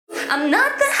I'm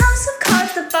not the house of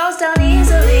cards that falls down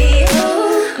easily.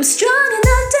 I'm strong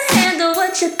enough to handle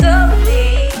what you throw at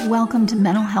me. Welcome to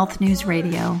Mental Health News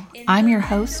Radio. I'm your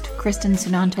host, Kristen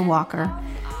Sunanta Walker.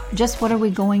 Just what are we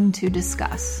going to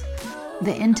discuss?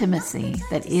 The intimacy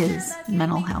that is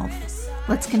mental health.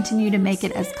 Let's continue to make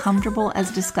it as comfortable as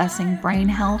discussing brain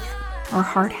health or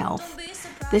heart health.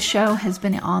 This show has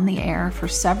been on the air for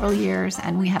several years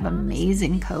and we have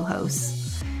amazing co-hosts.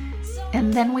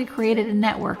 And then we created a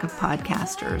network of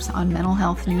podcasters on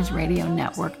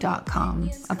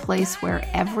mentalhealthnewsradionetwork.com, a place where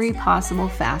every possible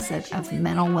facet of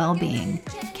mental well-being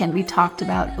can be talked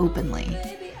about openly.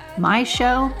 My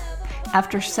show,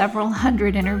 after several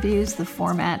hundred interviews, the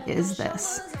format is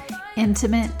this: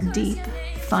 intimate, deep,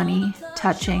 funny,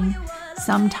 touching,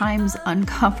 sometimes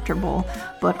uncomfortable,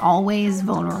 but always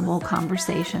vulnerable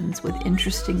conversations with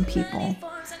interesting people.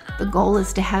 The goal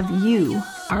is to have you,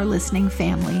 our listening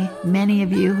family, many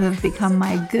of you who have become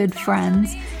my good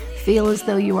friends, feel as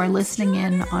though you are listening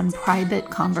in on private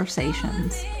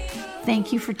conversations.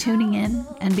 Thank you for tuning in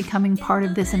and becoming part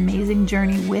of this amazing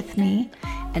journey with me,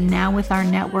 and now with our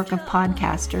network of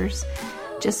podcasters.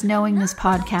 Just knowing this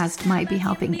podcast might be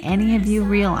helping any of you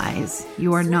realize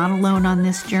you are not alone on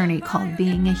this journey called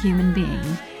being a human being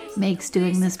makes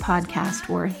doing this podcast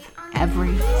worth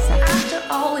every second. After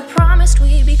all, we promised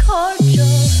we'd be cordial.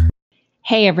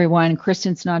 Hey everyone,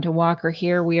 Kristen Sunanta Walker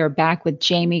here. We are back with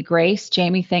Jaime Grace.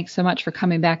 Jaime, thanks so much for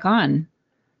coming back on.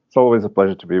 It's always a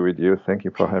pleasure to be with you. Thank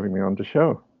you for having me on the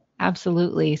show.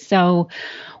 Absolutely. So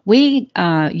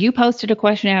you posted a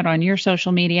question out on your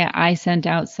social media. I sent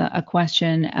out a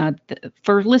question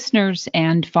for listeners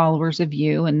and followers of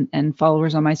you and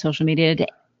followers on my social media to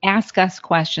ask us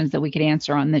questions that we could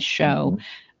answer on this show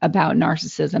about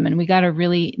narcissism. And we got a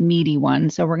really meaty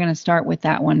one. So we're going to start with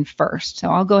that one first.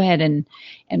 So I'll go ahead and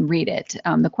read it.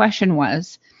 The question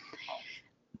was,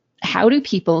 how do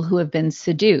people who have been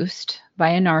seduced by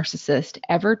a narcissist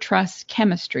ever trust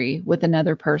chemistry with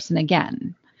another person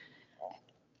again?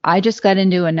 I just got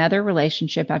into another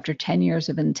relationship after 10 years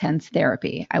of intense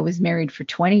therapy. I was married for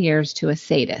 20 years to a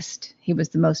sadist. He was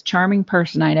the most charming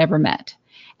person I'd ever met.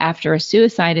 After a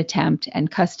suicide attempt and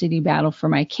custody battle for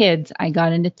my kids, I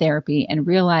got into therapy and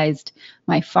realized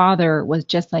my father was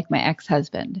just like my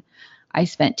ex-husband. I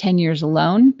spent 10 years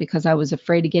alone because I was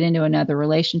afraid to get into another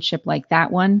relationship like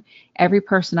that one. Every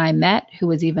person I met who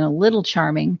was even a little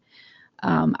charming,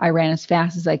 I ran as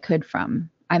fast as I could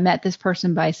from. I met this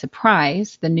person by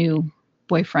surprise, the new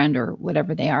boyfriend or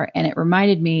whatever they are, and it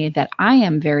reminded me that I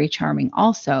am very charming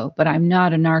also, but I'm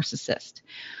not a narcissist.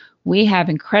 We have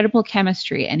incredible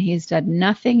chemistry, and he's done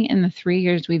nothing in the 3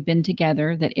 years we've been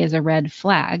together that is a red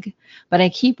flag, but I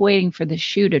keep waiting for the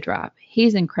shoe to drop.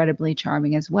 He's incredibly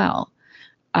charming as well.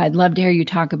 I'd love to hear you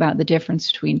talk about the difference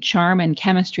between charm and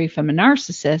chemistry from a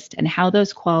narcissist and how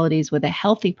those qualities with a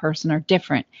healthy person are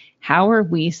different. How are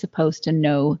we supposed to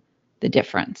know the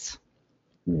difference?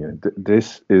 Yeah,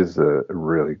 this is a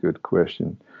really good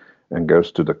question and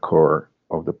goes to the core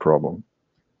of the problem.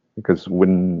 Because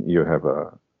when you have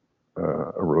a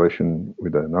relation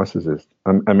with a narcissist,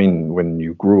 I mean, when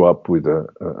you grew up with a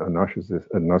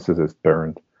narcissist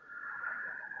parent,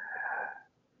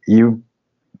 you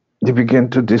begin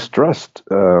to distrust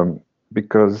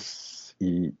because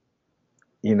they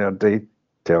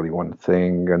tell you one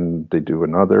thing and they do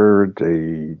another.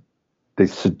 They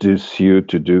seduce you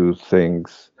to do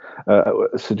things.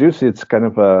 Seduce, it's kind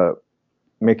of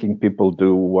making people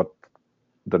do what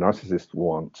the narcissist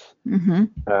wants,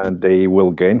 and they will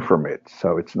gain from it.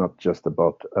 So it's not just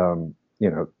about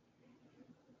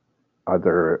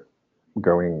either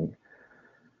going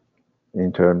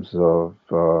in terms of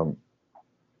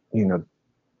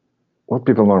what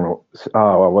people normally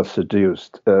I was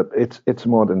seduced. It's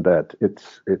more than that.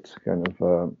 It's kind of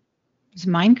it's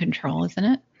mind control, isn't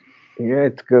it? Yeah,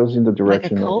 it goes in the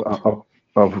direction of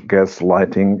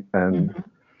gaslighting, and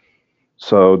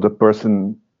so the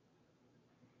person.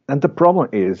 And the problem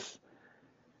is,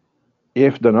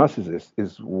 if the narcissist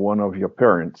is one of your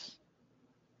parents,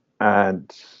 and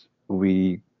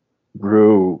we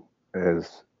grew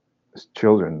as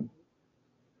children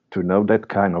to know that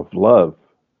kind of love,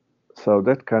 so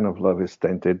that kind of love is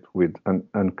tainted with an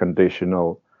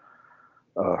unconditional.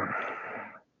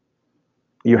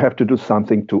 You have to do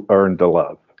something to earn the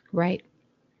love. Right.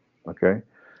 Okay.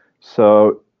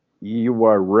 So you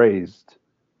are raised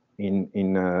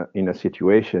in a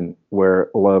situation where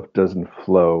love doesn't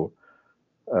flow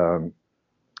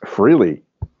freely.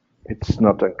 It's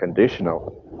not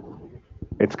unconditional.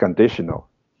 It's conditional.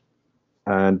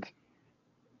 And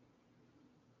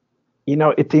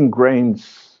it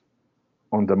ingrains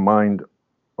on the mind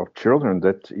of children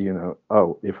that,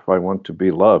 oh, if I want to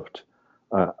be loved,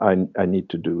 I need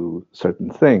to do certain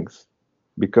things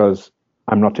because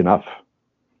I'm not enough.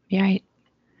 Right.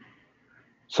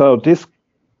 So this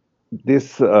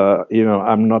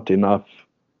I'm not enough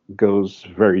goes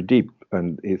very deep,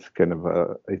 and it's kind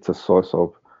of it's a source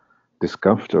of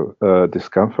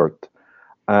discomfort,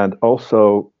 and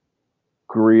also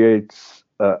creates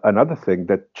another thing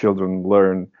that children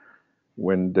learn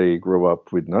when they grow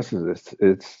up with narcissists.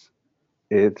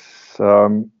 It's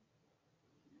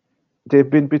they've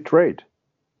been betrayed,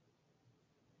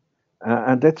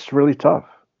 and that's really tough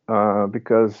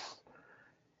because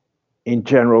in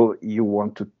general you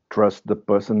want to trust the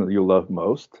person you love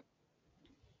most,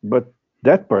 but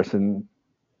that person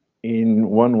in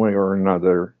one way or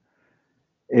another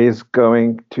is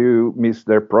going to miss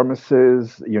their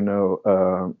promises.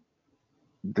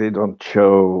 They don't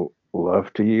show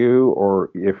love to you, or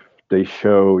if they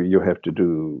show, you have to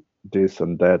do this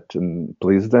and that and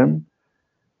please them.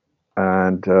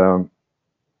 And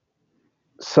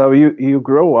so you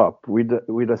grow up with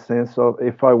a sense of,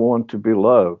 if I want to be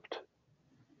loved,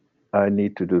 I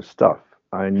need to do stuff.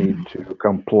 I need to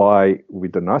comply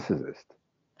with the narcissist.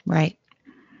 Right.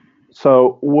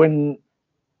 So when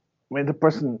the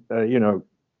person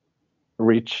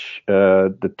reach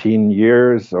the teen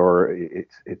years, or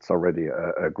it's already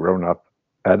a grown up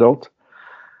adult,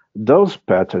 those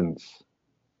patterns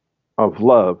of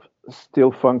love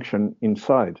still function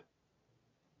inside.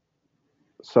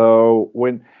 So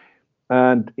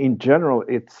and in general,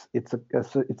 it's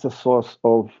a source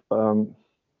of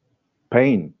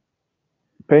pain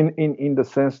in the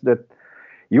sense that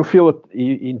you feel it,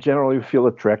 in general, you feel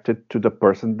attracted to the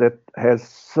person that has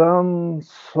some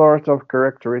sort of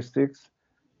characteristics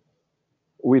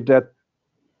with that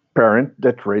parent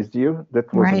that raised you,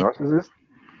 that was a Right. narcissist.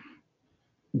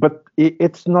 But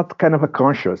it's not kind of a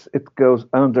conscious, it goes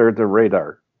under the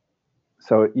radar.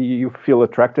 So you feel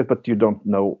attracted, but you don't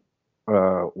know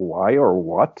why or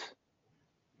what,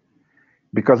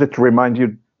 because it reminds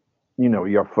you,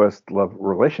 your first love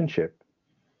relationship.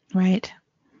 Right.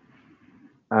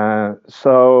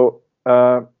 So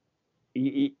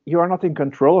you are not in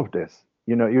control of this.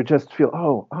 You just feel,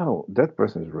 oh, that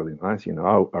person is really nice.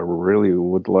 I really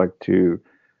would like to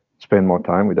spend more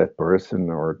time with that person,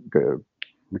 or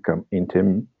become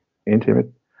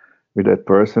intimate with that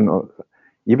person. Or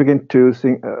you begin to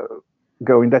think,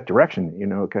 go in that direction,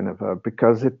 kind of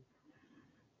because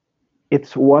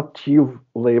it's what you've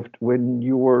lived when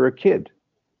you were a kid,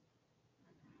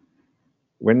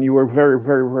 when you were very,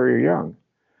 very, very young.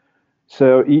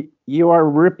 So you are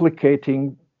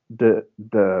replicating the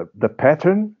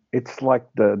pattern. It's like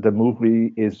the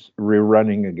movie is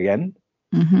rerunning again,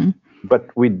 but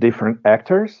with different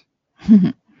actors.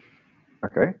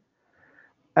 Okay,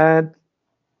 and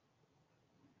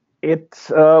it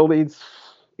leads,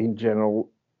 in general,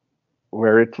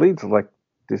 where it leads, like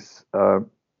this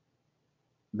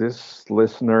this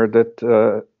listener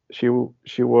that she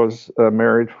was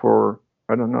married for,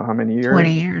 I don't know how many years.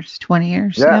 20 years. 20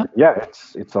 years. Yeah, Yep. yeah,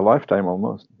 it's a lifetime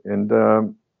almost. And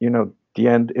the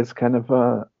end is kind of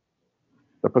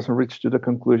the person reached to the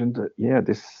conclusion that, yeah,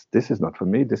 this is not for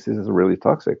me. This is really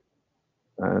toxic,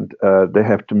 and they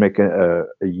have to make a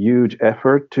huge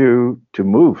effort to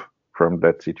move from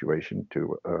that situation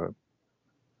to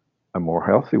a more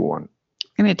healthy one.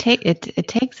 And it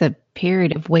takes a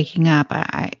period of waking up.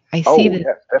 I Oh, see that.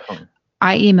 yes, definitely.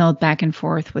 I emailed back and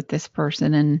forth with this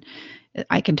person, and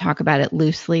I can talk about it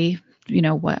loosely,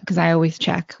 because I always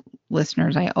check,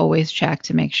 listeners, I always check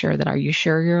to make sure that, are you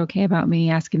sure you're okay about me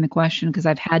asking the question? Because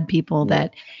I've had people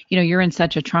that, you're in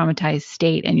such a traumatized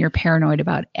state and you're paranoid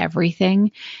about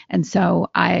everything. And so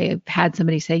I've had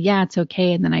somebody say, yeah, it's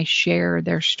okay. And then I share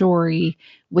their story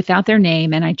without their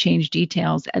name and I change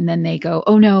details. And then they go,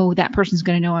 oh no, that person's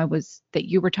going to know that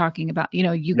you were talking about,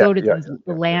 you go to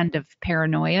the land of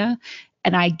paranoia.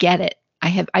 And I get it.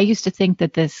 I used to think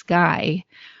that this guy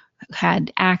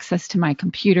had access to my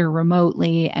computer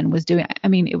remotely and was doing,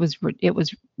 it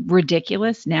was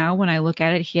ridiculous. Now when I look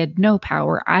at it, he had no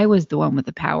power. I was the one with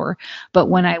the power. But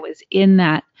when I was in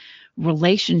that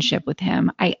relationship with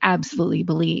him, I absolutely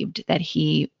believed that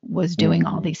he was doing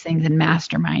all these things and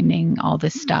masterminding all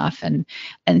this stuff, and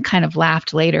kind of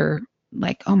laughed later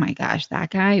like, oh my gosh,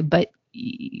 that guy. But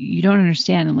you don't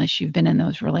understand unless you've been in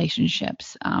those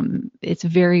relationships. It's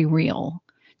very real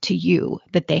to you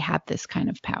that they have this kind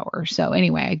of power. So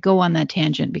anyway, I go on that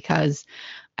tangent because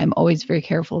I'm always very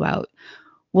careful about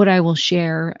what I will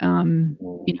share,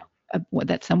 what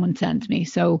that someone sends me.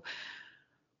 So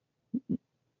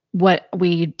what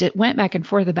we went back and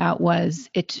forth about was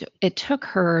it took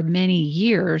her many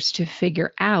years to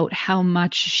figure out how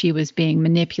much she was being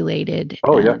manipulated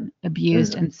and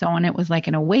abused and so on. It was like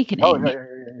an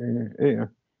awakening. Yeah.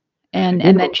 And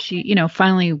then she,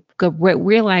 finally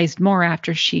realized more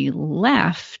after she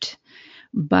left,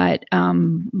 but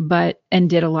and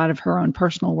did a lot of her own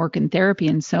personal work and therapy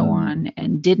and so on,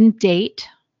 and didn't date.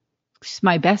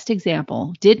 My best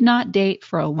example, did not date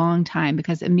for a long time,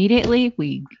 because immediately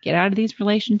we get out of these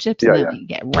relationships and then we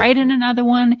get right in another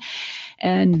one,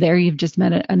 and there you've just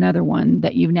met another one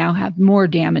that you now have more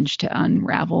damage to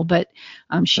unravel. But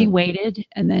she waited,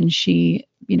 and then she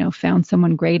found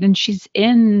someone great, and she's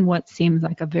in what seems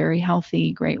like a very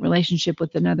healthy, great relationship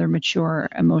with another mature,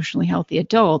 emotionally healthy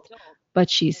adult, but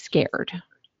she's scared.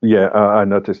 Yeah, I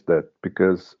noticed that,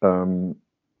 because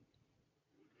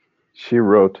she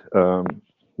wrote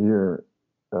here,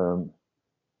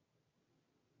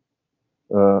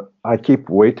 I keep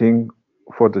waiting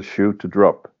for the shoe to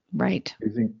drop. Right.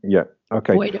 Yeah.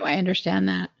 Okay. Boy, do I understand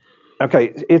that.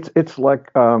 Okay. It's like,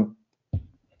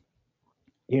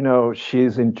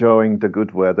 she's enjoying the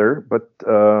good weather, but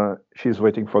she's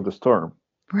waiting for the storm.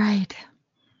 Right.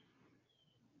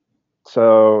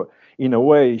 So in a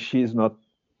way,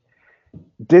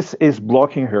 this is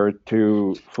blocking her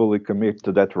to fully commit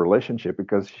to that relationship,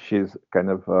 because she's kind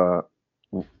of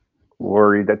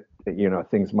worried that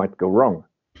things might go wrong.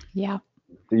 Yeah.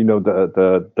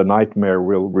 The nightmare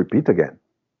will repeat again.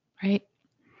 Right.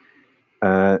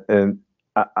 And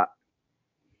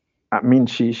I mean,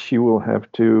 she will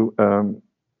have to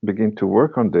begin to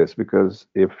work on this, because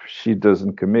if she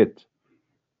doesn't commit,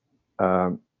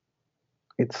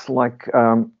 it's like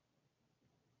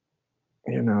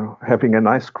having an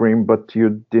ice cream, but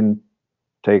you didn't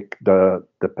take the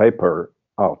paper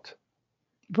out.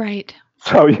 Right.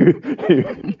 So you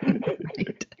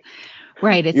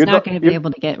right. It's not going to be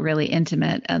able to get really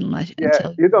intimate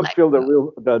until you don't feel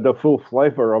the full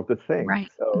flavor of the thing. Right.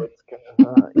 So it's kind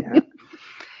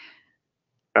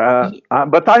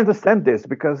of but I understand this,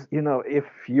 because if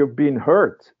you've been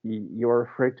hurt, you're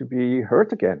afraid to be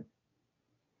hurt again,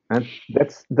 and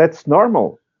that's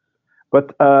normal.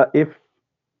 But if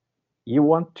you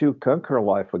want to conquer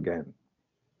life again,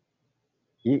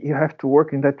 you have to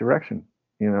work in that direction.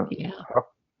 Yeah.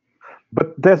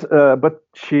 But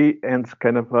she ends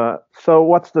kind of. So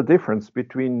what's the difference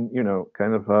between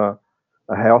kind of a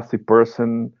healthy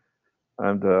person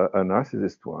and a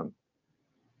narcissist one?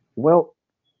 Well,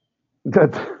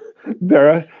 there's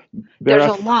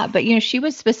a lot, but she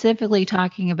was specifically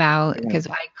talking about, because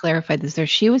I clarified this there,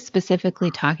 she was specifically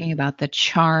talking about the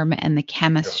charm and the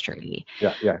chemistry.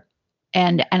 Yeah.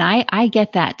 And I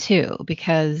get that too,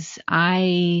 because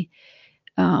I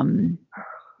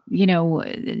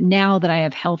now that I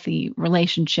have healthy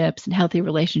relationships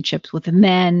with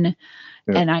men,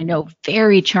 and I know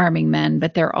very charming men,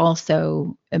 but they're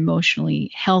also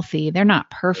emotionally healthy. They're not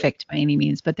perfect by any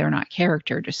means, but they're not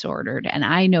character disordered. And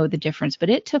I know the difference, but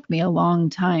it took me a long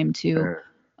time to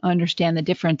understand the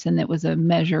difference. And it was a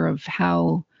measure of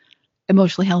how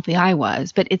emotionally healthy I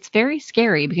was. But it's very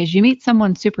scary, because you meet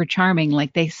someone super charming,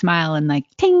 like they smile and like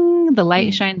ting, the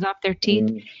light shines off their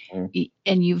teeth,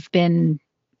 and you've been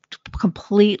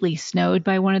completely snowed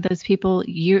by one of those people.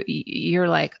 You're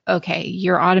like, okay,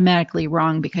 you're automatically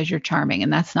wrong because you're charming,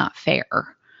 and that's not fair.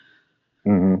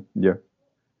 Yeah.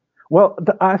 Well,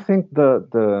 I think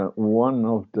the one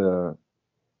of the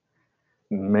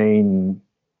main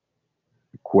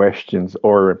questions,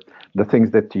 or the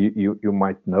things that you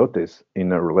might notice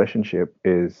in a relationship,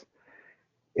 is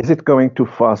it going too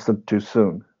fast and too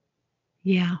soon?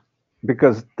 Yeah.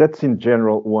 Because that's in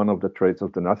general one of the traits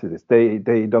of the narcissist. They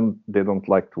don't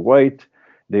like to wait.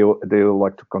 They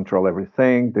like to control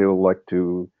everything. They like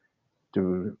to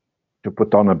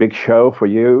put on a big show for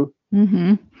you.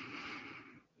 Mm-hmm.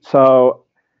 So,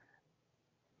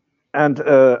 and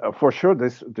for sure,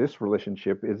 this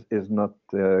relationship is not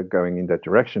going in that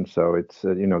direction. So it's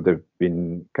they've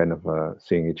been kind of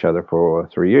seeing each other for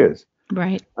 3 years.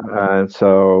 Right. And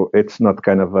so it's not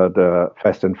kind of the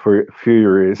Fast and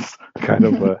Furious kind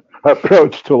of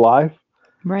approach to life.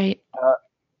 Right.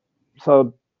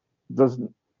 So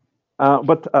doesn't.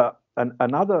 But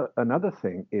another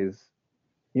thing is,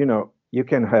 you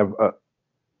can have a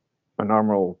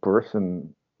normal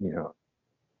person,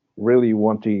 really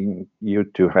wanting you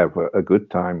to have a good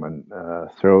time and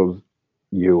throws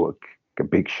you a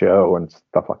big show and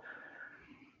stuff like.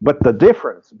 But the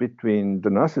difference between the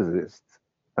narcissist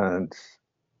and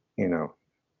a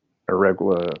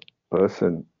regular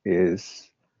person is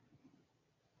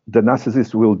the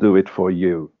narcissist will do it for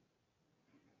you,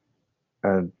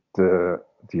 and the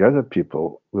the other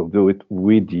people will do it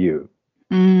with you.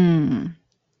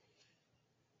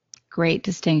 Great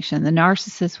distinction. The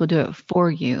narcissist will do it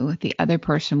for you. The other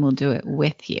person will do it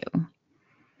with you.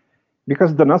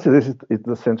 Because the narcissist is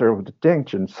the center of the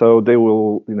attention, so they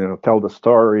will, tell the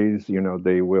stories.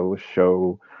 They will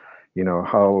show,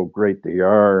 how great they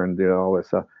are and all this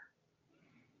stuff.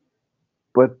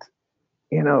 But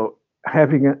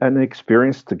having an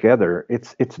experience together,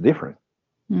 it's different.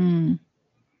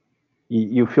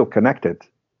 You feel connected.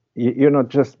 You're not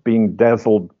just being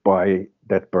dazzled by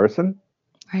that person.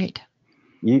 Right.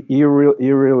 You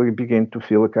really begin to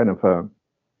feel a kind of a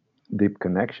deep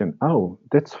connection. Oh,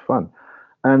 that's fun.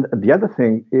 And the other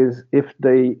thing is, if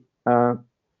they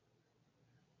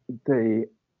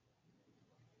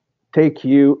take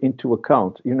you into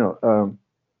account, do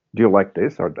you like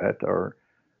this or that, or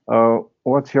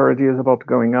what's your ideas about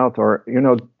going out, or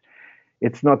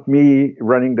it's not me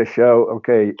running the show.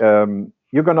 Okay,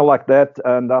 you're gonna like that,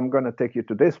 and I'm gonna take you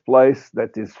to this place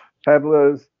that is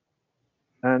fabulous,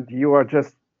 and you are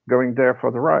just going there for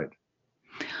the ride.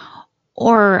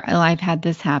 Or I've had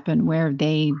this happen where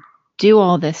they do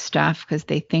all this stuff because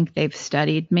they think they've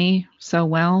studied me so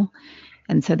well.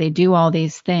 And so they do all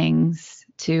these things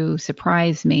to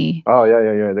surprise me. Oh,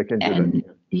 yeah. They can do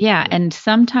that. Yeah. And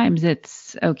sometimes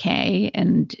it's okay.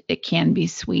 And it can be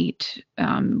sweet,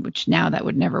 which now that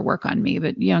would never work on me.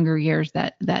 But younger years,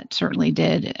 that certainly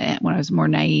did when I was more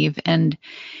naive.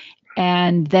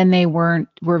 And then they were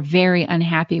very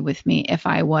unhappy with me if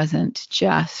I wasn't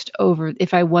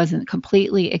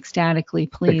completely ecstatically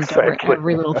pleased over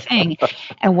every little thing.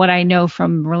 And what I know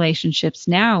from relationships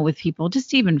now with people,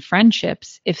 just even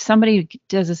friendships, if somebody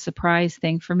does a surprise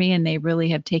thing for me and they really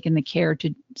have taken the care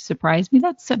to surprise me,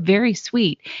 that's very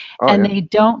sweet. They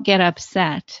don't get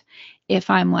upset if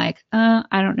I'm like, I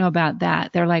don't know about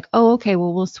that. They're like, oh, okay,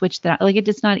 well, we'll switch that. Like,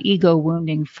 it's not ego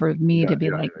wounding for me to be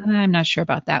I'm not sure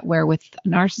about that. Where with a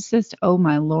narcissist, oh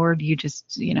my Lord, you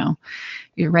just, you're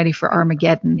ready for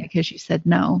Armageddon because you said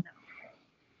no.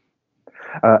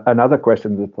 Another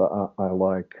question that I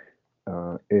like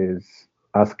is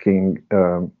asking,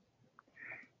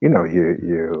 you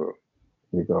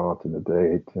go out on a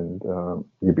date and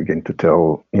you begin to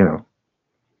tell,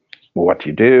 what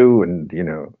you do and,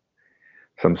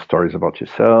 some stories about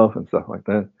yourself and stuff like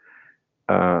that.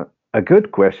 A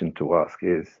good question to ask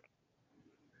is,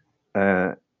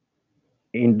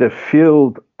 in the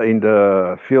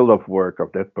field of work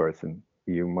of that person,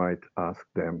 you might ask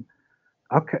them,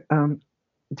 okay, do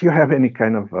you have any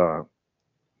kind of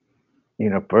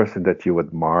person that you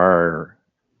admire,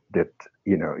 that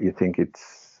you think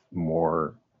it's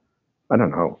more, I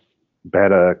don't know,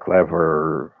 better,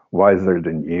 clever, wiser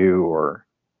than you, or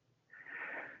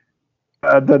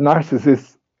the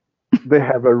narcissists, they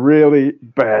have a really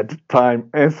bad time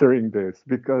answering this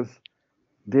because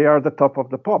they are the top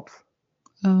of the pops.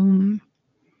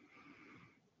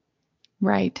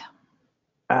 Right.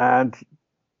 And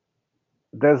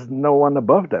there's no one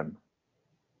above them.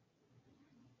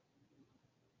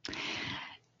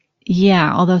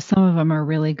 Yeah, although some of them are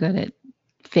really good at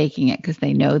faking it because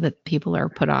they know that people are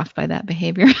put off by that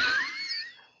behavior.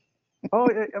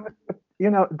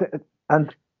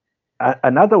 And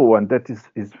another one that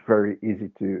is very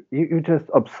easy to, you just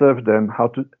observe them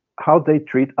how they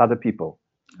treat other people.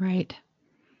 Right.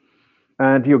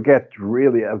 And you get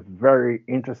really a very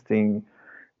interesting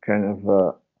kind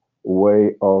of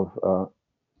way of,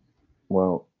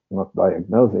 not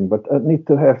diagnosing, but need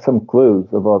to have some clues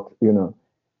about,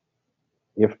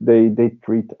 if they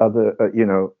treat other,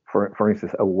 for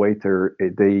instance, a waiter,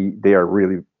 they are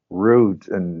really rude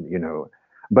and,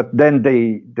 but then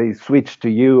they switch to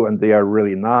you and they are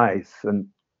really nice, and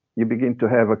you begin to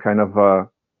have a kind of a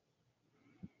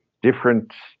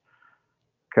different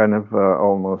kind of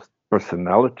almost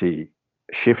personality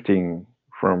shifting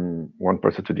from one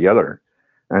person to the other,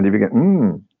 and you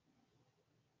begin,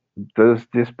 does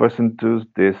this person do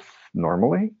this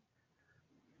normally?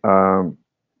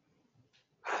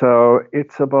 So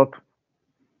it's about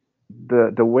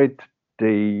the weight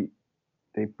they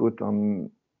put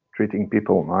on treating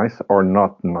people nice or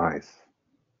not nice.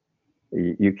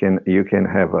 You can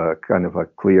have a kind of a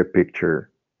clear picture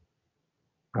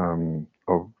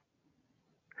of,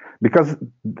 because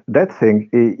that thing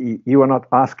you are not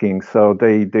asking, so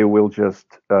they will just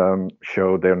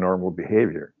show their normal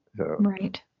behavior. So,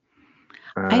 right.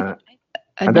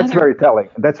 And that's very telling.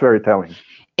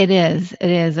 It is.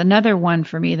 Another one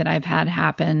for me that I've had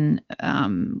happen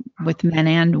with men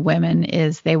and women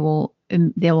is they will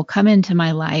they will come into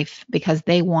my life because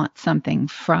they want something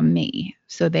from me.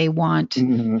 So they want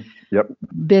Yep.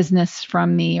 business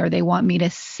from me, or they want me to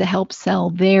help sell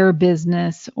their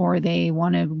business, or they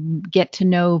want to get to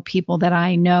know people that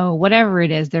I know, whatever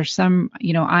it is. There's some,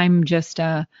 I'm just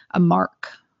a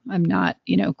mark. I'm not,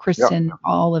 Kristen,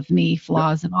 all of me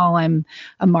flaws and all. I'm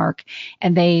a mark.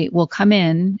 And they will come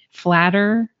in,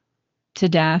 flatter to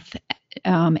death,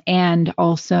 and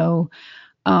also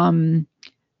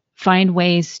find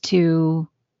ways to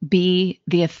be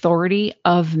the authority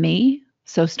of me.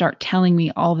 So start telling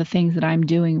me all the things that I'm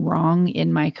doing wrong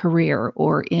in my career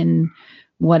or in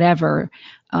whatever.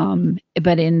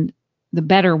 But in the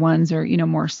better ones are,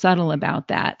 more subtle about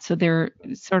that. So they're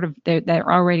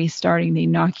already starting to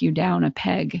knock you down a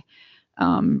peg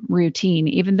routine,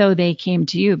 even though they came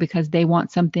to you because they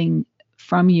want something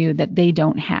from you that they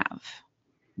don't have.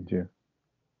 Yeah.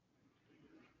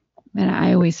 And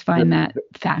I always find that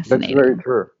fascinating. That's very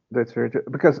true. That's very true.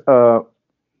 Because,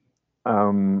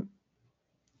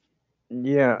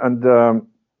 and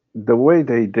the way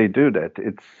they do that,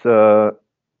 it's,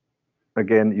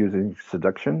 again, using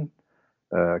seduction,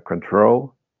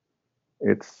 control.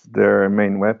 It's their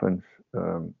main weapons.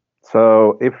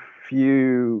 So if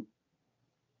you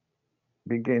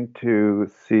begin to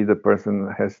see the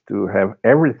person has to have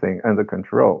everything under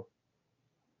control,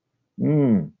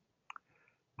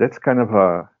 that's kind of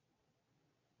a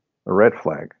red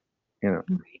flag.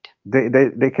 Right.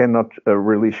 They cannot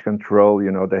release control.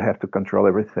 They have to control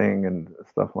everything and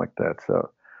stuff like that.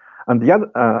 So, and the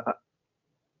other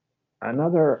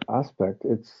another aspect,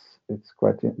 it's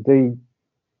quite, they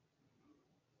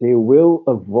will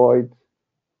avoid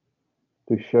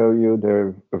to show you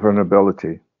their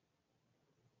vulnerability.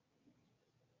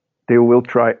 They will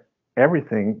try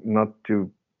everything not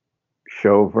to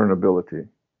show vulnerability,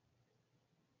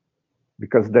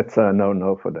 because that's a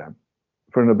no for them.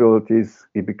 Vulnerability is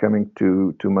becoming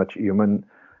too much human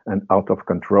and out of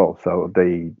control. So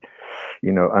they,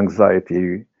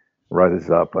 anxiety rises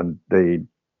up, and they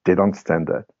don't stand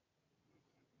that.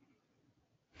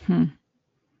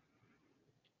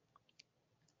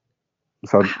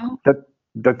 So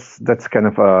that's kind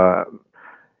of a,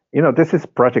 this is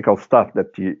practical stuff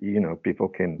that people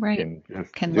can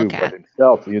just do by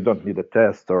themselves. You don't need a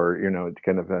test, or it's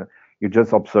kind of you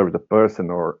just observe the person,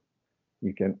 or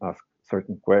you can ask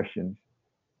certain questions.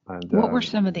 And what were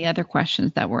some of the other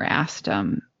questions that were asked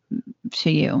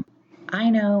to you? I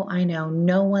know,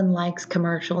 no one likes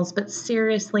commercials, but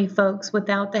seriously, folks,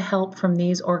 without the help from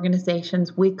these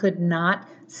organizations, we could not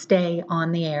stay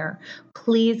on the air.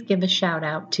 Please give a shout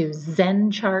out to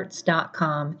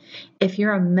zencharts.com. If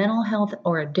you're a mental health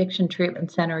or addiction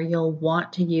treatment center, you'll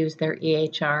want to use their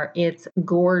EHR. It's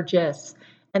gorgeous,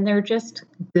 and they're just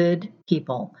good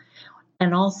people.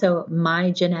 And also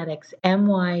mygenetics,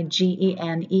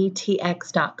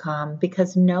 mygenetx.com,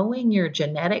 because knowing your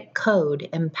genetic code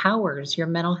empowers your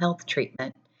mental health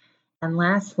treatment. And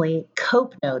lastly,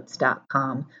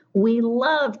 copenotes.com. We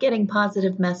love getting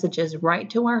positive messages right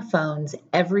to our phones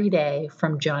every day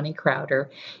from Johnny Crowder.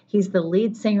 He's the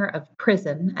lead singer of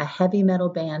Prison, a heavy metal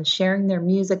band sharing their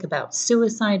music about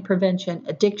suicide prevention,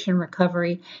 addiction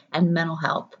recovery, and mental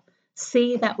health.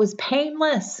 See, that was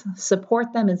painless.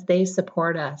 Support them as they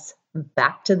support us.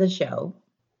 Back to the show.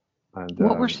 And,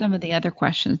 what were some of the other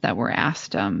questions that were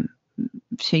asked to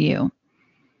you?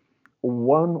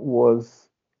 One was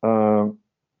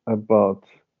about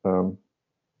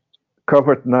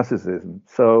covert narcissism.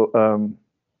 So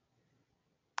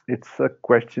it's a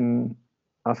question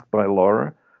asked by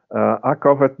Laura. Are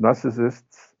covert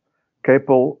narcissists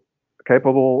capable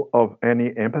of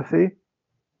any empathy?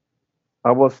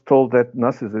 I was told that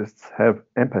narcissists have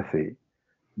empathy,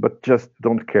 but just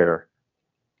don't care.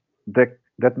 That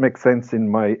makes sense in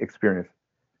my experience.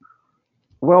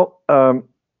 Well,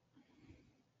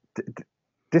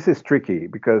 this is tricky,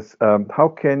 because how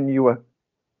can you,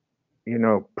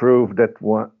 prove that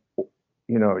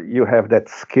you have that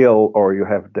skill, or you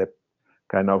have that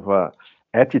kind of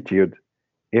attitude,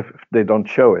 if they don't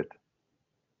show it?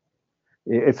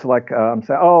 It's like I'm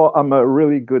saying, oh, I'm a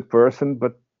really good person,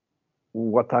 but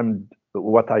what I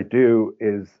do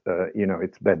is,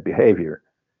 it's bad behavior.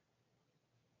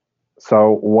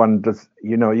 So one does,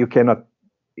 you cannot,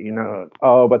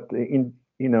 oh, but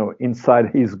inside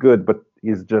he's good, but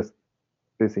he's just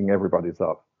pissing everybody's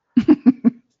off.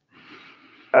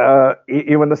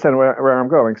 You understand where I'm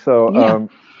going? So, yeah.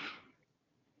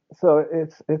 So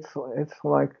it's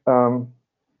like,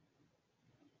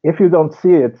 if you don't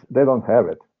see it, they don't have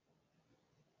it.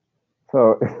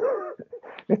 So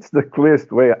it's the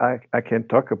clearest way I can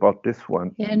talk about this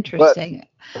one. Interesting.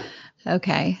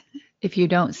 Okay. If you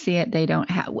don't see it, they don't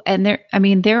have. And there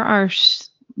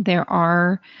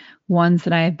are ones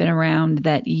that I have been around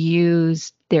that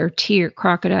use their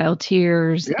crocodile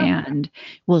tears and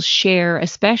will share,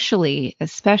 especially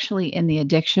in the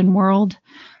addiction world.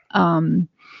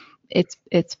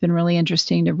 It's been really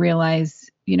interesting to realize,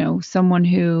 someone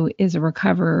who is a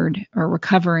recovering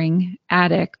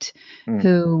addict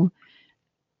who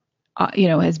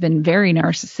has been very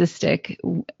narcissistic,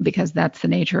 because that's the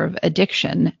nature of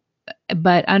addiction.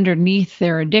 But underneath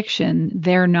their addiction,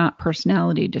 they're not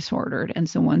personality disordered. And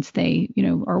so once they,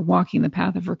 are walking the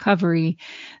path of recovery,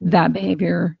 that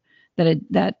behavior,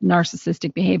 that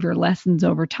narcissistic behavior lessens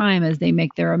over time as they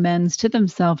make their amends to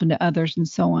themselves and to others and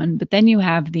so on. But then you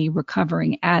have the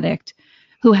recovering addict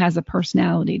who has a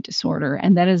personality disorder,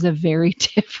 and that is a very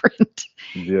different.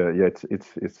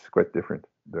 It's quite different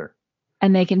there.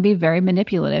 And they can be very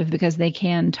manipulative, because they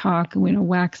can talk,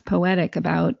 wax poetic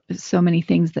about so many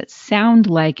things that sound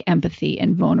like empathy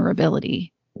and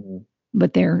vulnerability,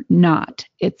 but they're not.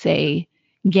 It's a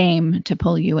game to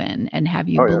pull you in and have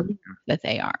you believe that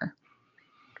they are.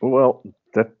 Well,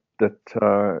 that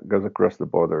goes across the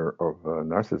border of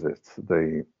narcissists.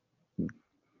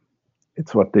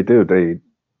 It's what they do. They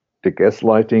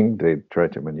gaslighting. They try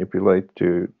to manipulate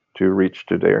to reach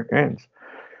to their ends.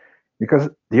 Because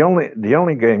the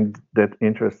only game that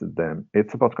interested them,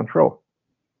 it's about control.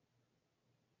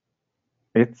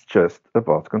 It's just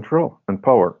about control and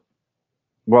power.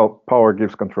 Well, power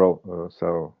gives control,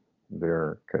 so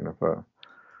they're kind of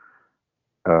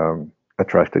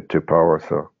attracted to power.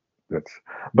 So that's.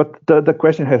 But the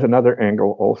question has another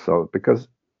angle also, because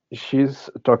she's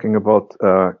talking about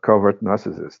covert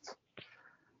narcissists.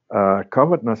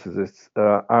 Covert narcissists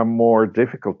are more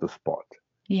difficult to spot.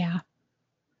 Yeah.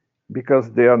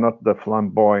 Because they are not the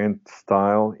flamboyant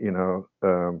style, to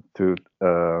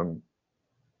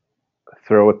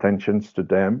throw attentions to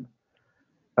them.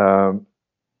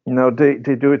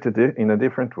 They do it in a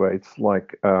different way. It's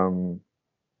like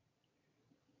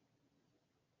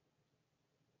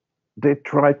they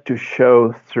try to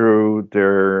show through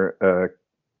their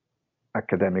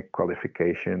academic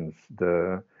qualifications,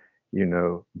 the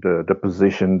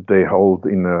position they hold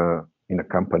in a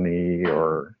company,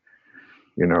 or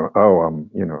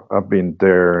I've been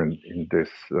there and in this,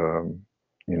 in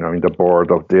the board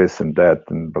of this and that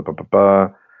and blah, blah, blah,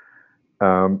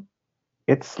 blah.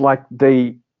 It's like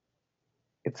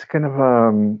it's kind of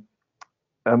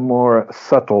a more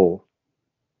subtle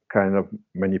kind of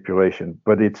manipulation,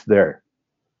 but it's there.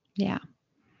 Yeah.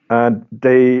 And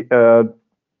they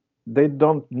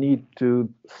don't need to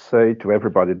say to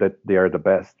everybody that they are the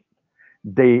best.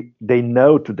 They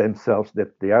know to themselves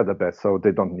that they are the best, so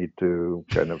they don't need to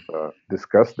kind of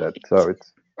discuss that. So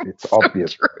it's so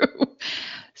obvious. True.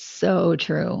 So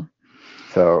true.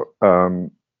 So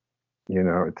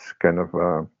it's kind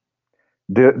of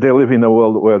they live in a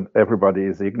world where everybody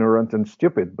is ignorant and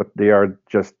stupid, but they are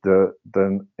just the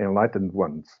enlightened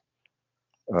ones.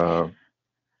 I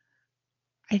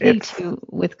think too,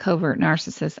 with covert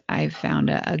narcissists, I've found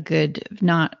a good,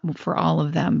 not for all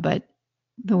of them, but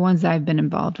the ones I've been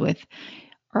involved with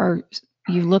are,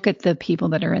 you look at the people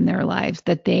that are in their lives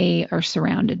that they are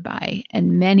surrounded by,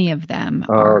 and many of them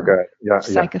are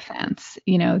psychophants.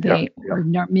 They are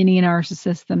mini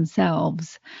narcissists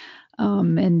themselves.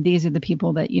 And these are the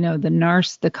people that,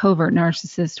 the covert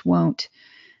narcissist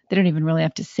they don't even really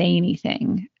have to say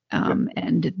anything.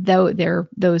 And though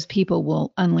those people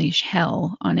will unleash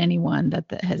hell on anyone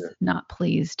that has not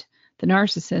pleased the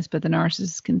narcissist, but the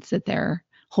narcissist can sit there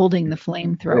holding the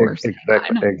flamethrower.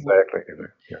 Exactly.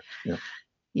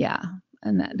 Yeah.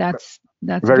 And that's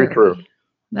very true.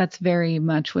 That's very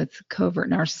much with covert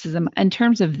narcissism. In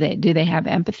terms of do they have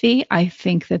empathy? I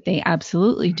think that they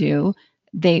absolutely do.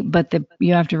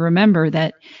 You have to remember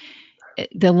that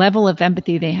the level of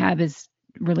empathy they have is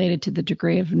related to the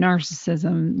degree of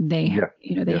narcissism they have,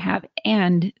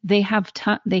 and they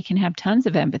can have tons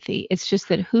of empathy. It's just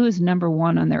that who is number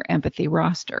one on their empathy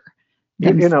roster?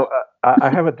 I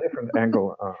have a different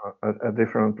angle, a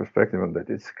different perspective on that.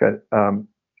 It's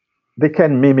they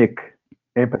can mimic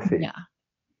empathy,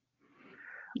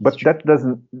 but that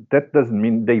doesn't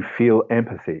mean they feel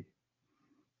empathy.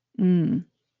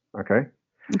 Okay.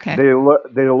 They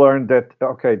learn that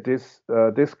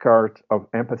this card of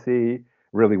empathy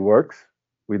really works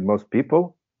with most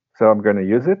people, so I'm going to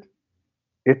use it.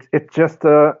 It's just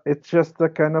a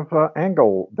kind of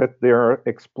angle that they are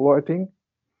exploiting.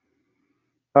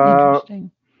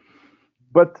 Interesting.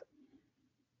 But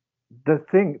the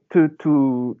thing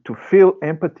to feel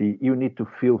empathy, you need to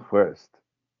feel first,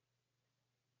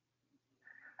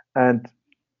 and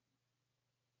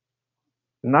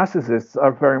narcissists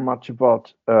are very much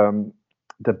about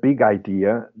the big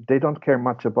idea. They don't care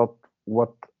much about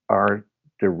what are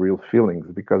the real feelings,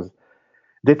 because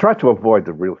they try to avoid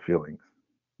the real feelings.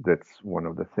 That's one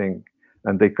of the things.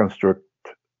 And they construct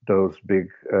those big,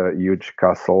 huge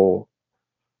castle,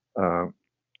 uh,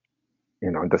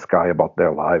 in the sky about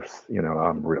their lives.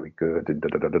 I'm really good, and da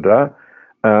da da da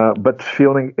da. But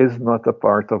feeling is not a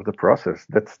part of the process.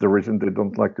 That's the reason they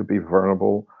don't like to be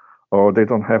vulnerable, or they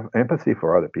don't have empathy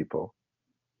for other people.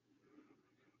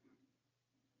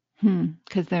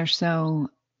 Because they're so.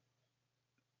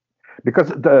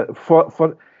 Because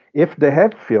for if they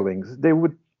had feelings, they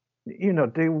would,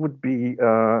 they would be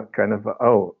kind of,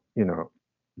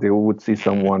 they would see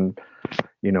someone,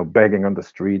 begging on the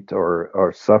street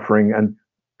or suffering, and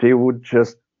they would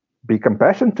just be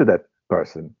compassionate to that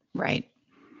person. Right.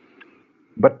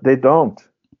 But they don't.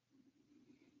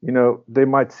 They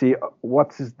might see,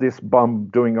 what is this bum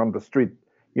doing on the street?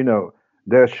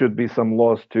 There should be some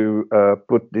laws to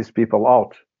put these people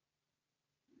out.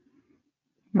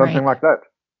 Something like that.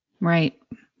 Right.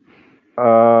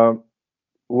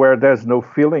 Where there's no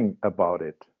feeling about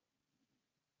it.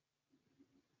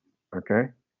 Okay.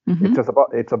 Mm-hmm.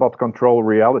 It's about control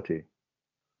reality.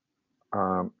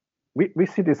 We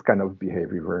see this kind of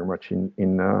behavior very much in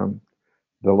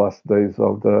the last days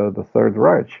of the Third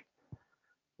Reich,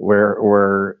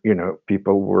 where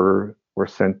people were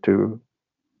sent to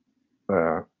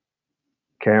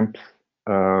camps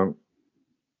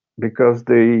because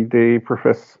they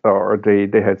profess, or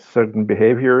they had certain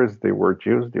behaviors. They were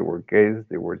Jews, they were gays,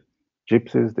 they were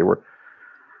gypsies,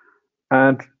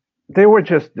 and they were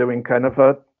just doing kind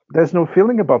of there's no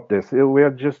feeling about this. We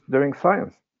are just doing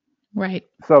science. Right.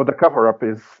 So the cover up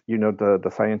is,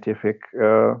 the scientific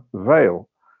veil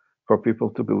for people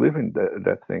to believe in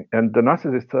that thing. And the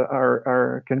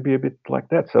narcissists can be a bit like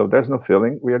that. So there's no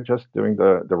feeling. We are just doing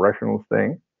the rational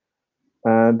thing,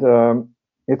 and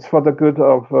it's for the good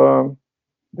of.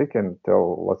 They can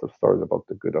tell lots of stories about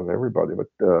the good of everybody, but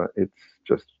it's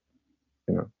just,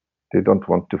 they don't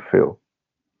want to feel.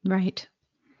 Right.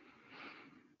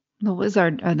 What was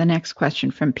the next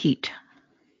question from Pete?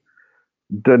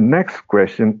 The next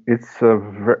question, it's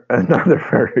another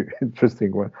very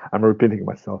interesting one. I'm repeating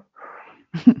myself.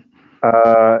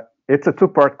 It's a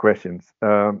two-part question.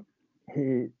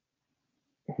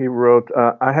 He wrote,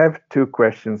 I have two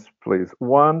questions, please.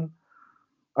 One,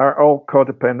 are all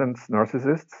codependents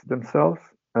narcissists themselves?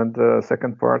 And the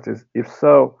second part is, if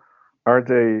so, are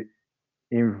they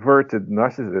inverted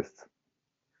narcissists?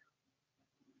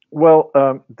 Well,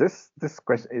 this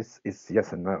question is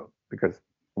yes and no, because,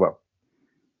 well,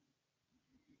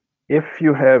 if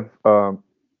you have a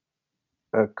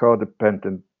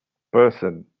codependent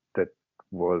person that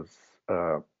was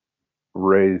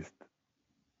raised,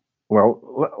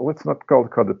 well, let's not call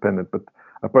it codependent, but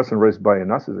a person raised by a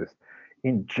narcissist,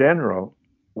 in general,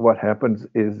 what happens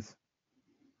is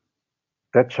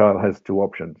that child has two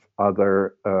options: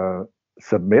 either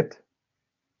submit,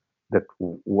 that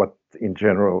what in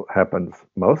general happens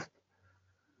most,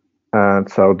 and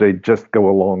so they just go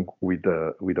along with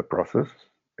the process.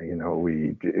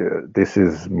 This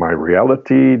is my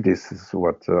reality. This is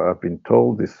what I've been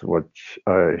told. This is what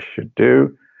I should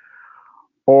do.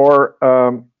 Or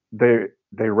they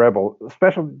rebel.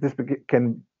 Especially this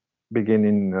can begin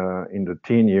in the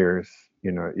teen years.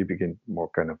 You begin more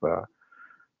kind of a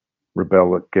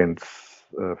rebel against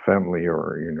family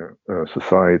or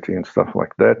society and stuff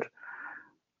like that.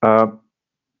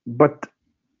 But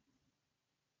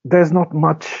there's not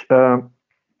much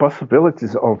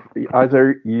possibilities of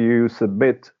either you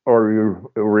submit or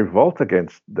you revolt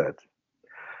against that.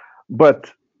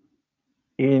 But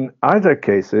in either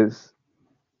cases,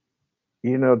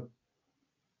 you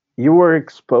were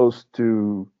exposed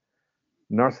to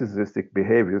narcissistic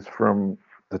behaviors from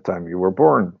the time you were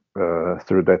born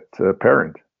through that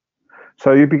parent.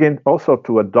 So you begin also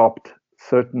to adopt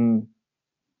certain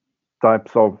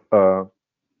types of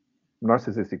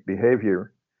narcissistic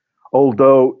behavior,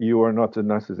 although you are not a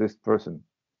narcissist person.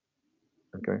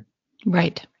 Okay.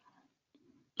 Right.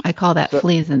 I call that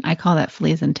fleas and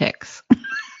ticks.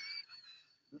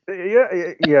 Yeah.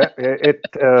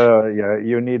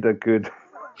 You need a good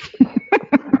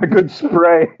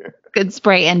spray. Good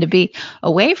spray, and to be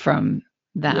away from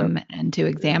them, and to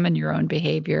examine your own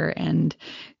behavior and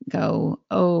go,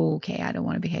 oh, okay, I don't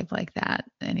want to behave like that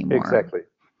anymore. Exactly.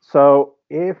 So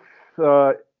if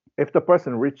the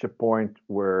person reaches a point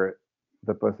where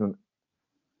the person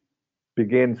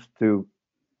begins to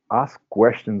ask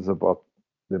questions about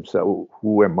themselves,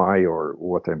 who am I or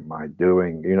what am I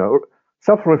doing?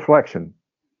 Self-reflection.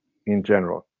 in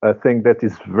general. I think that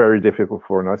is very difficult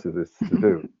for narcissists to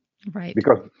do. Right.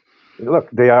 Because, look,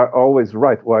 they are always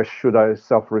right. Why should I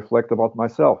self-reflect about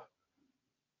myself?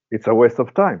 It's a waste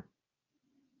of time.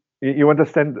 You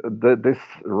understand this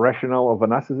rationale of a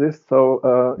narcissist? So,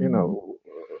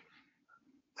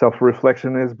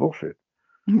 self-reflection is bullshit.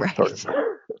 Right. Sorry.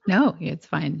 No, it's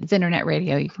fine. It's internet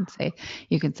radio. You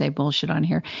can say bullshit on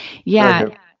here. Yeah.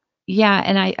 Okay. Yeah.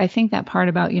 And I think that part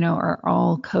about, are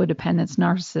all codependents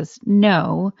narcissists?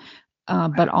 No.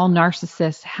 But all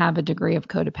narcissists have a degree of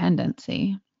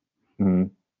codependency.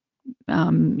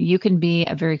 Mm-hmm. You can be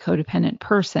a very codependent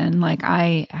person, like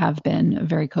I have been a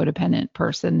very codependent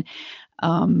person,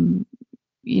 and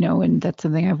that's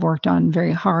something I've worked on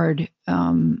very hard.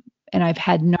 And I've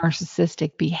had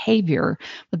narcissistic behavior,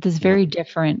 but this is very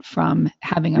different from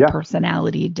having a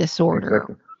personality disorder.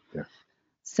 Exactly. Yeah.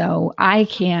 So I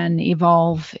can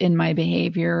evolve in my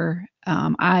behavior.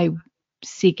 I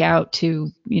seek out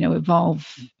to,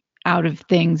 evolve out of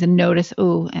things and notice,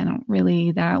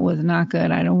 that was not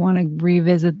good. I don't want to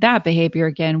revisit that behavior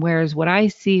again. Whereas what I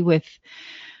see with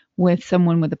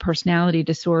someone with a personality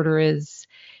disorder is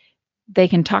they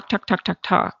can talk,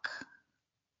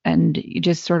 and you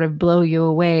just sort of blow you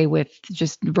away with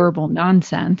just verbal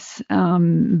nonsense.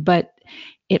 But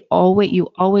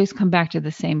you always come back to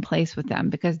the same place with them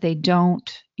because they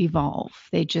don't evolve.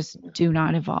 They just do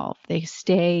not evolve. They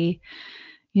stay,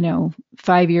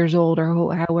 5 years old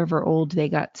or however old they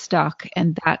got stuck,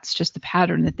 and that's just the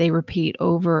pattern that they repeat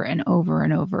over and over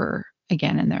and over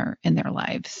again in their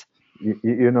lives.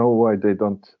 You know why they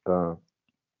don't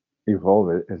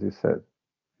evolve, as you said?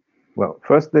 Well,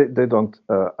 first they don't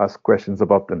ask questions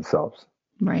about themselves.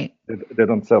 Right. They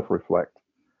don't self-reflect,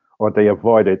 or they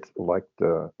avoid it like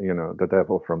the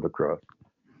devil from the cross.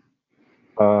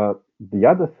 The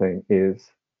other thing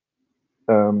is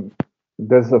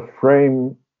there's a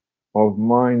frame of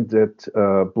mind that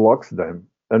blocks them,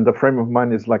 and the frame of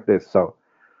mind is like this. So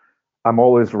I'm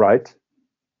always right.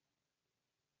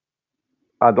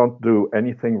 I don't do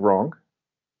anything wrong.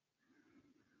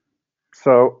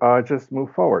 So I just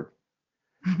move forward.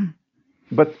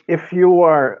 But if you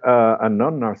are a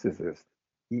non-narcissist,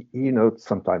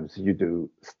 sometimes you do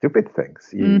stupid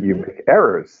things. You make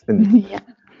errors.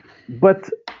 But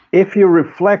if you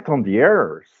reflect on the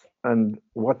errors and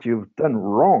what you've done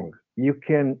wrong, you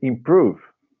can improve.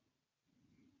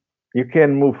 You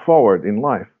can move forward in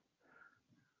life.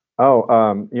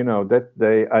 That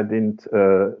day I didn't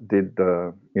did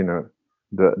the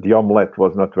omelette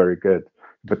was not very good,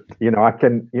 but I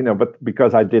can but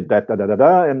because I did that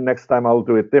and next time I'll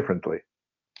do it differently.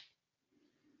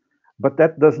 But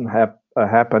that doesn't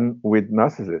happen with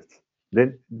narcissists.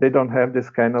 They don't have this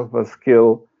kind of a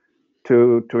skill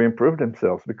to improve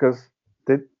themselves because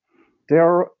they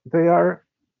are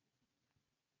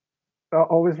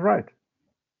always right.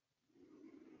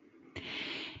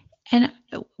 And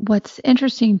what's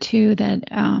interesting too that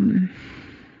I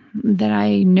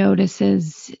notice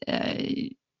is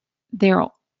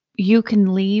you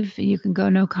can leave, you can go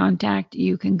no contact,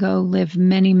 you can go live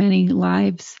many, many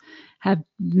lives, have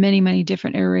many, many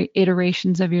different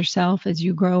iterations of yourself as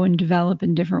you grow and develop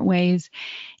in different ways.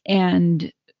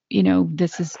 And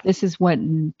this is what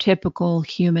typical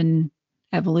human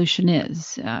evolution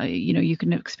is. You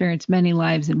can experience many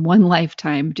lives in one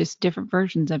lifetime, just different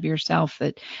versions of yourself,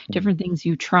 that different things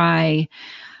you try,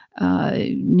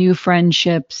 new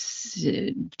friendships,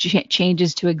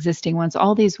 changes to existing ones,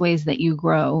 all these ways that you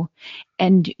grow.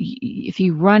 And if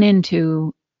you run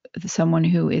into someone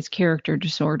who is character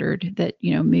disordered, that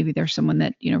maybe there's someone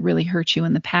that really hurt you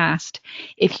in the past,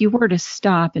 if you were to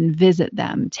stop and visit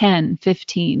them 10,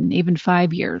 15, even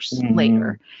 5 years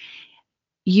later,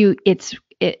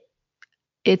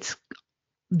 it's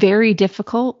very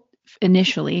difficult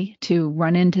initially to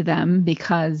run into them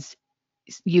because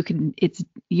you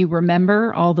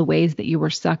remember all the ways that you were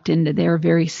sucked into their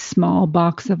very small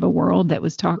box of a world that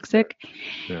was toxic.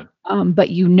 Yeah. But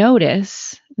you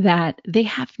notice that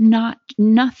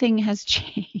nothing has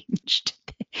changed.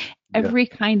 Every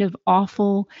kind of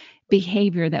awful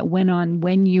behavior that went on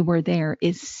when you were there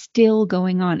is still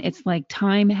going on. It's like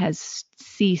time has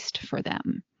ceased for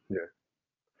them. Yeah.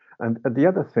 And the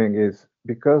other thing is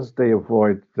because they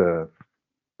avoid the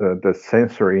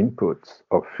sensory inputs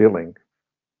of feeling,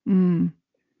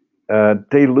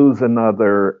 they lose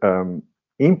another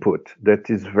input that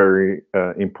is very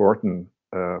important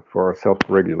for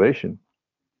self-regulation.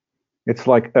 It's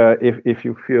like if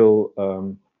you feel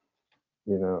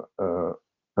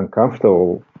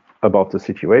uncomfortable about the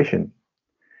situation,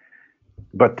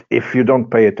 but if you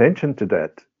don't pay attention to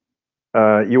that,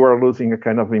 you are losing a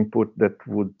kind of input that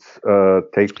would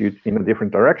take you in a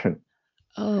different direction.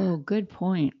 Oh, good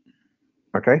point.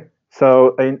 Okay,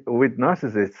 so with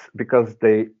narcissists, because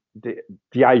the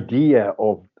idea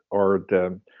of, or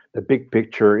the big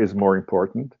picture is more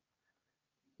important,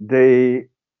 they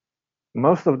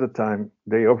most of the time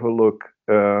they overlook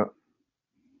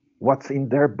what's in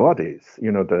their bodies,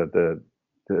 the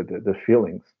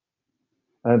feelings,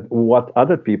 and what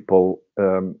other people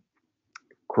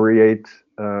create,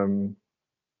 the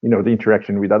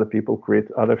interaction with other people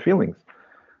create other feelings,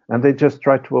 and they just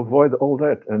try to avoid all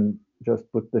that and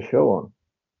just put the show on.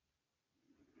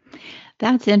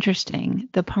 That's interesting.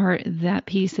 That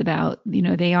piece about,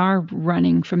 they are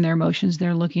running from their emotions.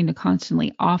 They're looking to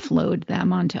constantly offload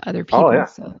them onto other people. Oh, yeah.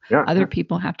 So Yeah, other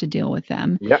people have to deal with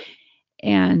them. Yeah.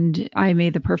 And I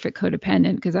made the perfect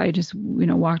codependent because I just,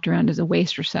 walked around as a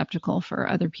waste receptacle for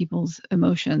other people's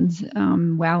emotions,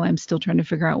 while I'm still trying to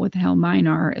figure out what the hell mine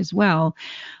are as well.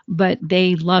 But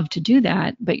they love to do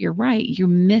that. But you're right, you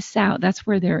miss out. That's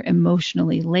where they're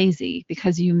emotionally lazy,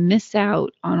 because you miss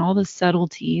out on all the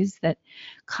subtleties that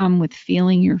come with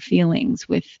feeling your feelings,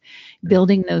 with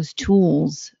building those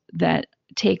tools that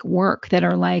take work, that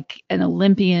are like an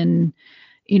Olympian,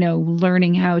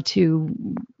 learning how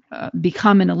to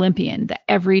become an Olympian, the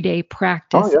everyday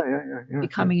practice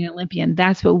becoming an Olympian.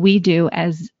 That's what we do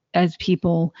as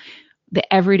people,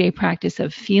 the everyday practice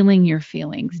of feeling your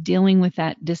feelings, dealing with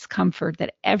that discomfort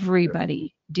that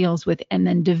everybody deals with, and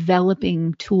then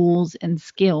developing tools and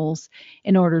skills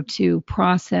in order to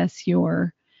process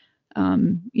your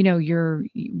your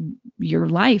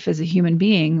life as a human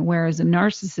being, whereas a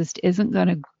narcissist isn't going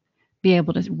to be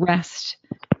able to rest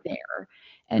there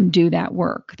and do that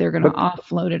work. They're going to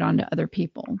offload it onto other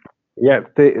people. Yeah,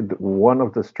 one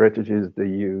of the strategies they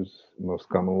use most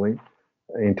commonly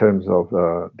in terms of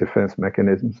defense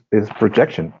mechanisms is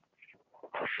projection.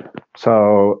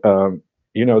 So,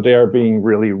 they are being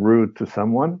really rude to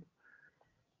someone,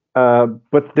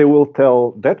 but they will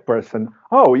tell that person,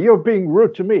 "Oh, you're being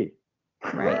rude to me."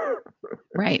 Right.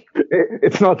 Right.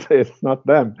 It's not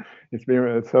them. It's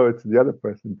being, so it's the other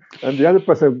person, and the other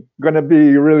person gonna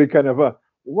be really kind of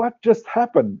what just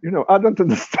happened? I don't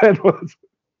understand what.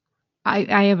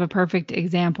 I have a perfect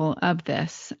example of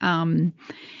this. Since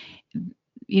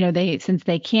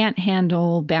they can't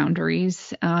handle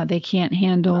boundaries, they can't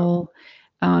handle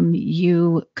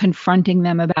you confronting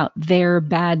them about their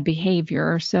bad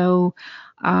behavior. So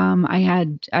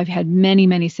I've had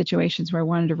many situations where I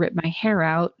wanted to rip my hair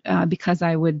out because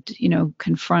I would,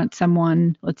 confront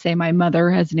someone, let's say my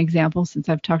mother as an example, since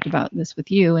I've talked about this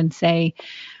with you, and say,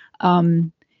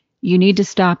 you need to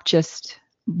stop just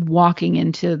walking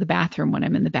into the bathroom when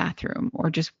I'm in the bathroom, or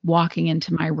just walking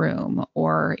into my room,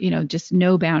 or, just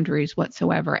no boundaries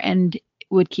whatsoever. And it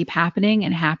would keep happening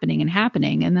and happening and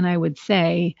happening. And then I would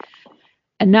say,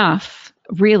 enough,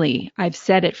 really, I've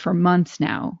said it for months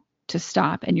now to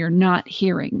stop, and you're not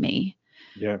hearing me.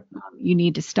 Yeah. You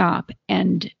need to stop.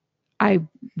 And I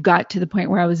got to the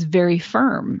point where I was very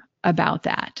firm about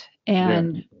that.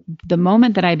 And the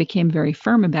moment that I became very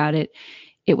firm about it,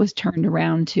 it was turned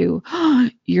around to, oh,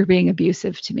 you're being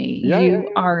abusive to me.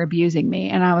 You are abusing me.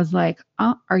 And I was like,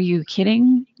 oh, are you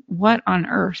kidding? What on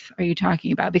earth are you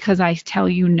talking about? Because I tell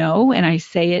you no, and I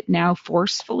say it now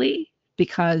forcefully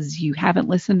because you haven't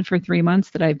listened for 3 months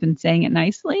that I've been saying it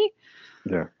nicely.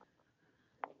 Yeah.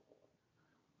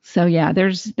 So yeah,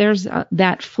 there's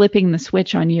that flipping the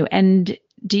switch on you. And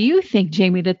do you think,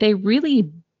 Jaime, that they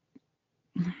really,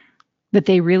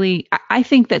 I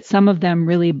think that some of them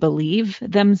really believe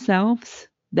themselves,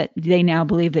 that they now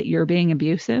believe that you're being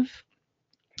abusive?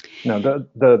 Now,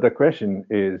 the question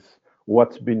is,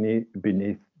 what's beneath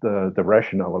the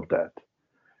rationale of that?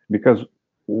 Because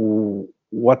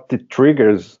what it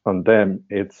triggers on them,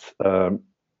 it's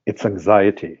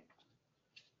anxiety.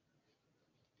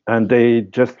 And they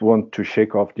just want to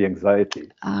shake off the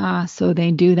anxiety. So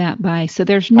they do that so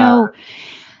there's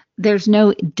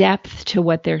no depth to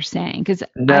what they're saying, because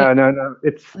no.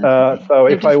 It's okay. so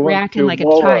they're if I just want reacting to like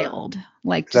a child,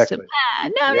 like exactly.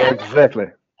 no. Exactly.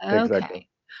 Okay. Exactly.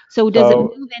 So does it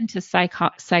move into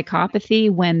psychopathy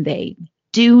when they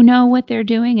do know what they're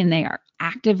doing and they are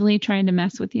actively trying to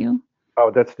mess with you?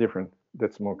 Oh, that's different.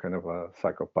 That's more kind of a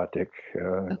psychopathic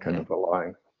kind of a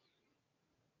line.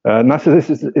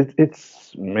 Narcissism,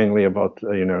 it's mainly about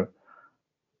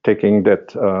taking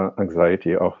that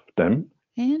anxiety off them.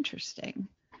 Interesting.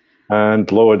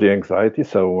 And lower the anxiety.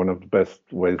 So one of the best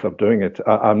ways of doing it,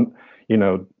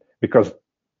 because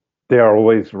they are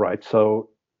always right. So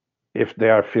if they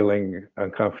are feeling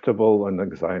uncomfortable and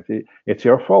anxiety, it's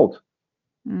your fault.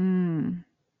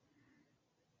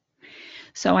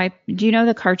 So do you know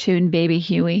the cartoon Baby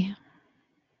Huey?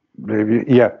 Maybe,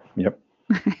 yeah, yep.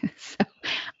 So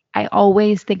I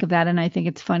always think of that, and I think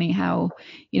it's funny how,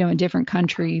 in different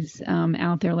countries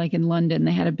out there, like in London,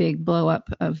 they had a big blow up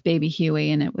of Baby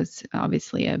Huey, and it was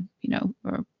obviously a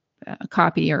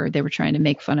copy, or they were trying to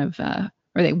make fun of,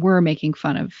 or they were making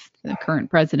fun of the current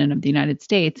president of the United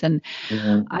States. And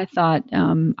Mhm. I thought,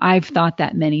 I've thought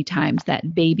that many times,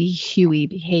 that Baby Huey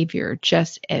behavior,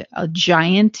 just a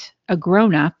giant, a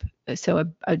grown up, so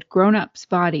a grown up's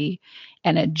body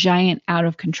and a giant out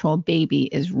of control baby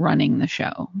is running the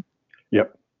show.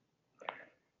 Yep.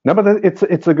 No, but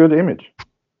it's a good image.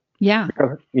 Yeah.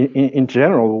 Because in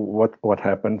general, what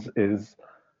happens is,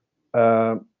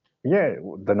 the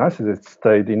narcissists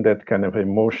stayed in that kind of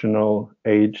emotional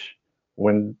age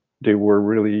when they were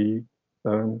really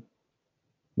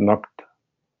knocked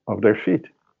off their feet.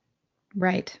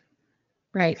 Right.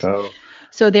 Right.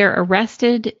 So they're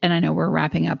arrested, and I know we're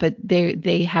wrapping up, but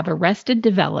they have arrested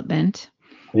development.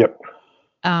 Yep.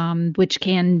 Which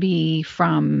can be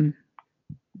from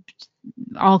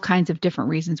all kinds of different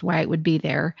reasons why it would be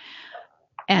there.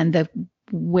 And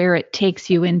where it takes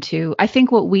you into, I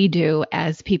think what we do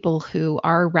as people who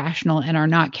are rational and are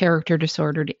not character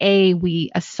disordered, we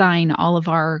assign all of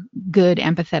our good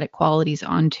empathetic qualities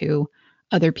onto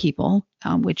other people,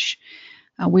 which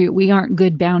we aren't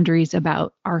good boundaries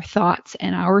about our thoughts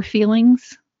and our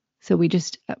feelings. So we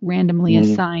just randomly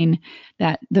assign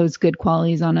those good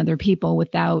qualities on other people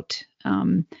without,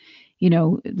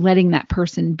 letting that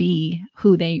person be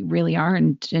who they really are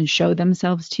and show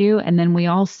themselves to you. And then we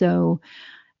also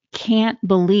can't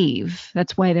believe,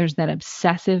 that's why there's that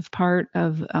obsessive part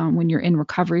of when you're in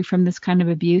recovery from this kind of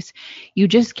abuse, you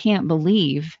just can't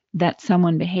believe that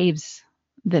someone behaves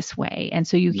this way. And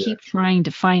so you keep trying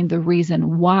to find the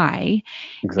reason why.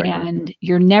 Exactly. And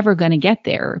you're never going to get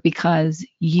there because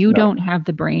you don't have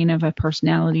the brain of a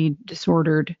personality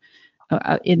disordered,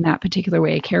 in that particular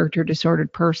way, a character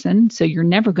disordered person. So you're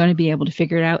never going to be able to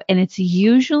figure it out. And it's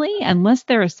usually, unless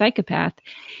they're a psychopath,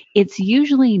 it's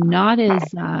usually not as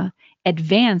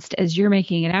advanced as you're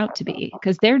making it out to be,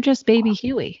 because they're just Baby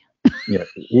Huey. Yeah,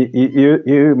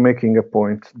 you're making a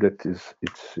point that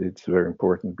it's very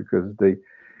important, because they,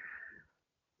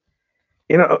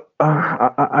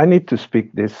 I need to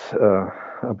speak this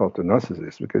about the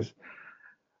narcissist, because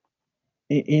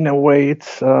in a way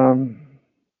it's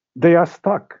they are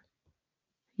stuck.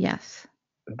 Yes.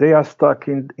 They are stuck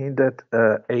in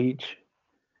that age.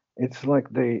 It's like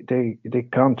they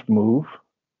can't move.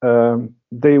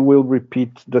 They will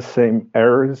repeat the same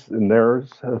errors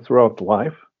throughout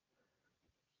life.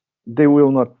 They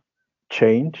will not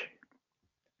change,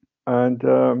 and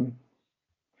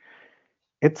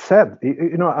it's sad.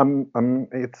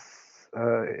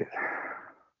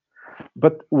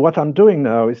 But what I'm doing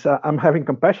now is I'm having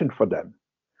compassion for them,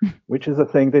 which is a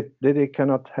thing that they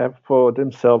cannot have for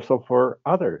themselves or for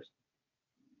others.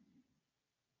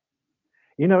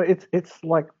 It's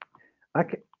like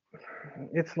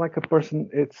it's like a person.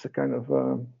 It's a kind of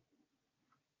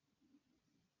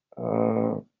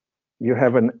you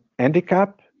have an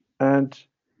handicap, and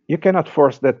you cannot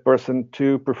force that person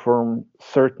to perform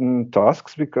certain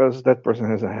tasks because that person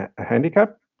has a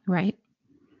handicap. Right.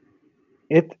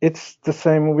 It's the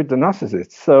same with the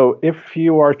narcissist. So if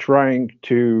you are trying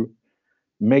to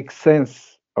make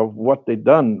sense of what they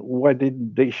done, why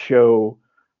did they show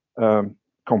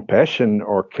compassion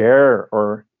or care,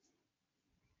 or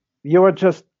you are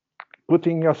just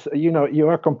putting you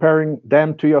are comparing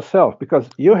them to yourself because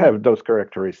you have those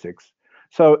characteristics.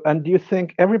 So, and you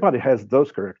think everybody has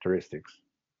those characteristics,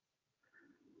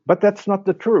 but that's not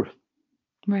the truth.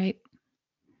 Right.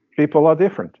 People are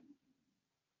different,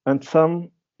 and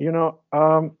some,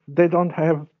 they don't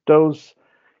have those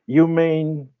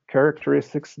humane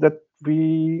characteristics that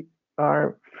we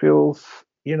are feels.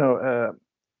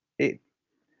 It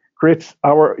creates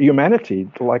our humanity,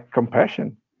 like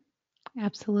compassion.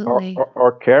 Absolutely.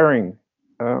 Or caring.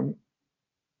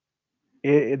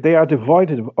 They are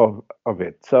devoid of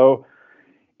it. So,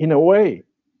 in a way,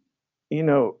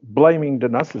 blaming the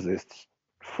narcissists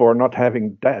for not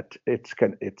having that, it's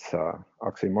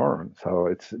oxymoron.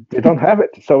 So they don't have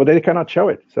it, so they cannot show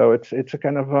it. So it's a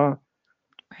kind of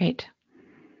right.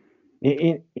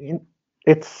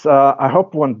 It's I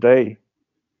hope one day,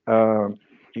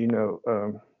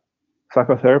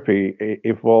 psychotherapy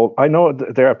evolve. I know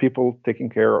there are people taking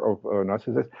care of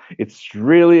narcissists. It's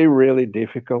really, really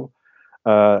difficult.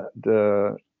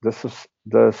 The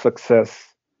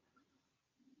success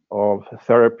of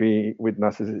therapy with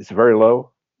narcissists is very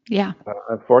low. Yeah.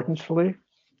 Unfortunately,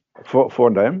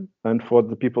 for them and for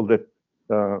the people that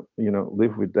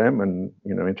live with them and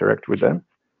interact with them.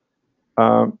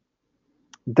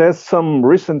 There's some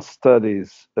recent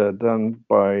studies done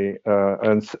by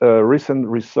and recent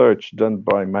research done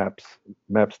by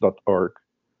maps.org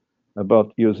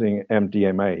about using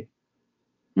MDMA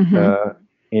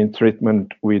in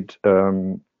treatment with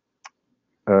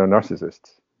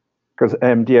narcissists, because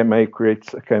MDMA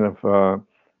creates a kind of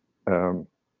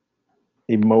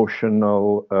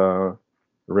emotional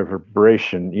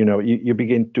reverberation. You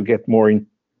begin to get more in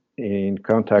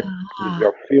contact with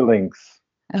your feelings.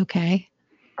 Okay.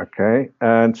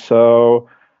 And so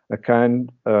a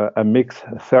mixed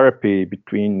therapy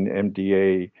between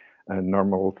MDA and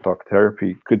normal talk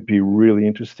therapy could be really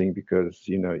interesting, because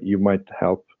you might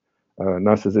help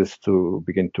narcissists to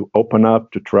begin to open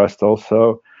up, to trust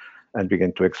also, and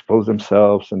begin to expose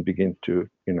themselves and begin to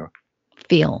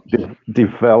feel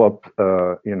develop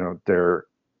their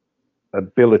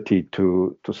ability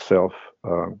to self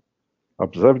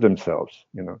observe themselves.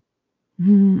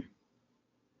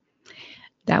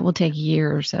 That will take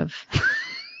years of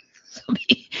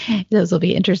those will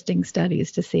be interesting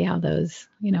studies to see how those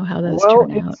turn out.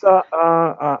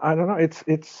 I don't know. It's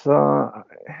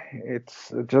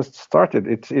just started.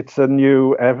 It's a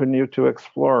new avenue to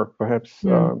explore. Perhaps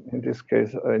in this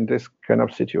case, in this kind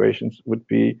of situations, would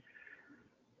be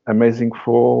amazing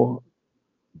for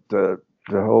the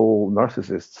whole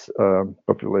narcissists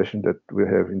population that we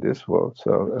have in this world.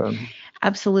 So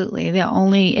absolutely. The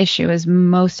only issue is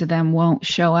most of them won't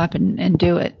show up and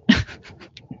do it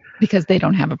because they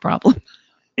don't have a problem.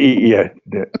 Yeah.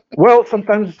 Well,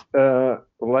 sometimes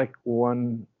like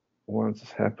once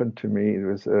happened to me. It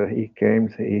was he came,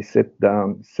 he sat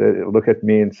down, looked at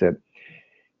me and said,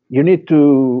 "You need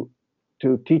to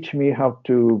teach me how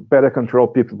to better control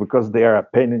people, because they are a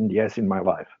pain in the ass in my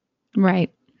life."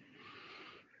 Right.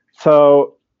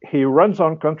 So he runs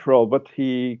on control, but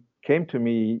he came to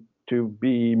me to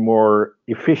be more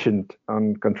efficient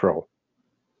on control.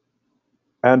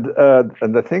 And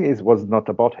the thing was not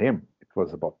about him; it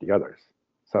was about the others.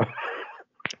 So.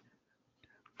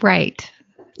 Right.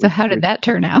 So how did that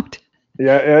turn out?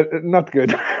 Yeah, not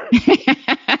good.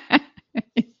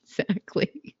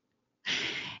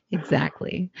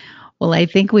 Exactly. Well, I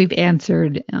think we've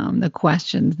answered the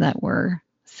questions that were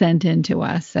sent in to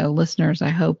us. So listeners, I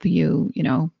hope you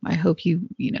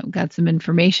got some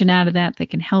information out of that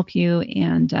can help you.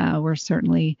 And we're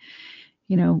certainly,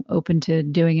 open to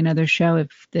doing another show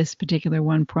if this particular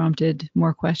one prompted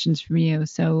more questions from you.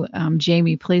 So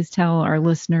Jaime, please tell our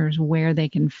listeners where they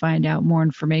can find out more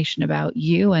information about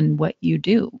you and what you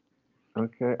do.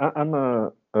 Okay. I'm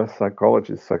a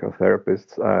psychologist,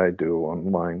 psychotherapist. I do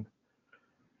online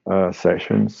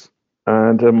sessions.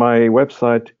 And my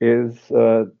website is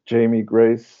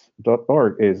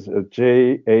jaimegrace.org, is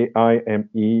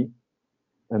JAIME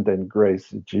and then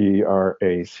Grace, GRACE.org.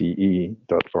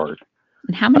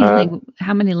 And how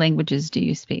many languages do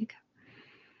you speak?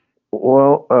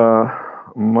 Well,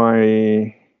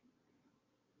 my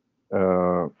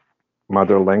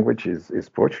mother language is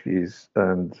Portuguese,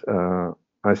 and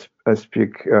I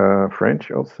speak French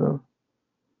also.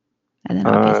 And then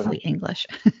obviously English.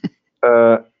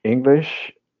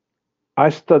 English. I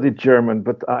studied German,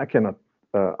 but I cannot.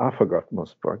 I forgot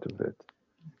most part of it.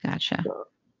 Gotcha.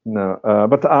 No,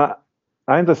 but I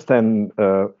understand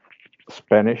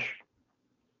Spanish.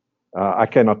 I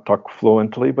cannot talk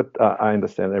fluently, but I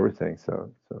understand everything. So.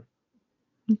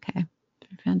 Okay,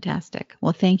 fantastic.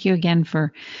 Well, thank you again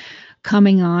for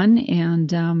coming on,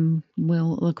 and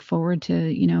we'll look forward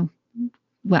to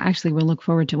we'll look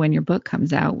forward to when your book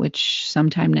comes out, which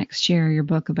sometime next year. Your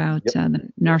book about the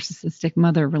narcissistic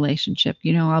mother relationship.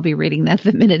 I'll be reading that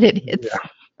the minute it hits. Yeah.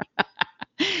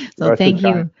 So thank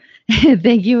you.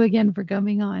 Thank you again for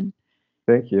coming on.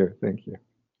 Thank you.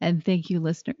 And thank you,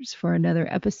 listeners, for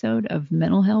another episode of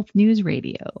Mental Health News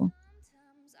Radio.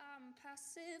 Sometimes I'm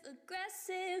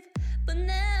passive-aggressive, but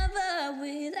never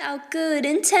without good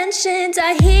intentions.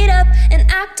 I heat up and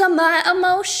act on my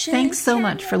emotions. Thanks so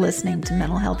much for listening to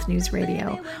Mental Health News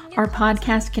Radio. Our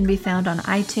podcast can be found on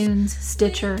iTunes,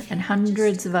 Stitcher, and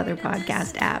hundreds of other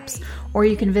podcast apps. Or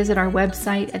you can visit our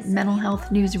website at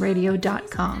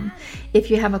mentalhealthnewsradio.com. If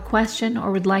you have a question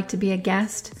or would like to be a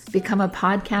guest, become a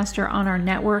podcaster on our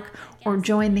network, or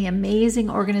join the amazing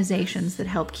organizations that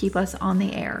help keep us on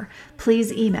the air,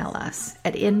 please email us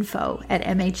at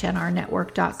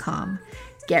info@mhnrnetwork.com.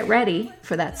 Get ready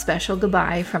for that special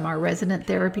goodbye from our resident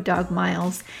therapy dog,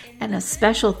 Miles, and a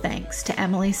special thanks to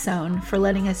Emily Sohn for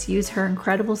letting us use her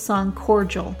incredible song,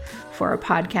 Cordial, for our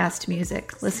podcast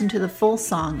music. Listen to the full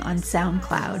song on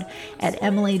SoundCloud at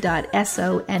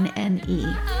emily.sonne.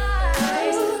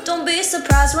 Don't be be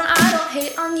surprised when I don't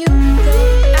hate on you,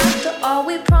 though. After all,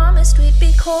 we promised we'd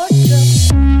be cordial.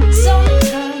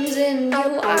 Sometimes in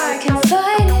you I can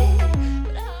fight it,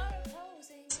 but I'm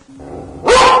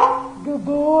Good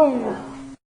boy.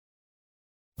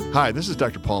 Hi, this is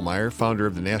Dr. Paul Meyer, founder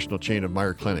of the national chain of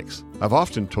Meyer Clinics. I've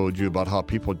often told you about how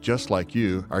people just like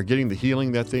you are getting the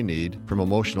healing that they need from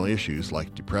emotional issues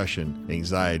like depression,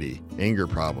 anxiety, anger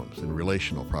problems, and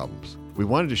relational problems. We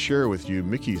wanted to share with you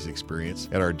Mickey's experience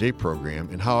at our day program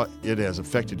and how it has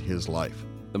affected his life.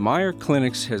 The Meyer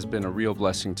Clinics has been a real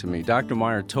blessing to me. Dr.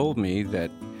 Meyer told me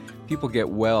that people get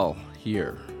well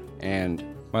here, and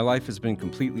my life has been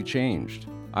completely changed.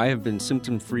 I have been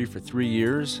symptom-free for 3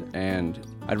 years, and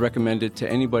I'd recommend it to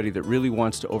anybody that really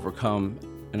wants to overcome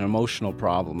an emotional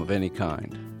problem of any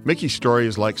kind. Mickey's story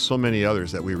is like so many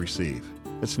others that we receive.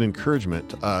 It's an encouragement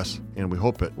to us, and we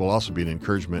hope it will also be an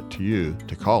encouragement to you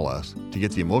to call us to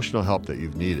get the emotional help that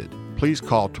you've needed. Please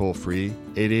call toll-free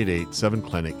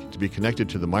 888-7-CLINIC to be connected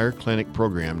to the Meyer Clinic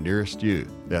program nearest you.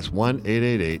 That's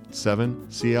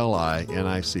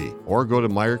 1-888-7-CLINIC, or go to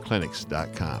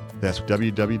meyerclinics.com. That's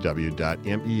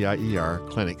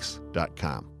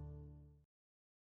www.meierclinics.com.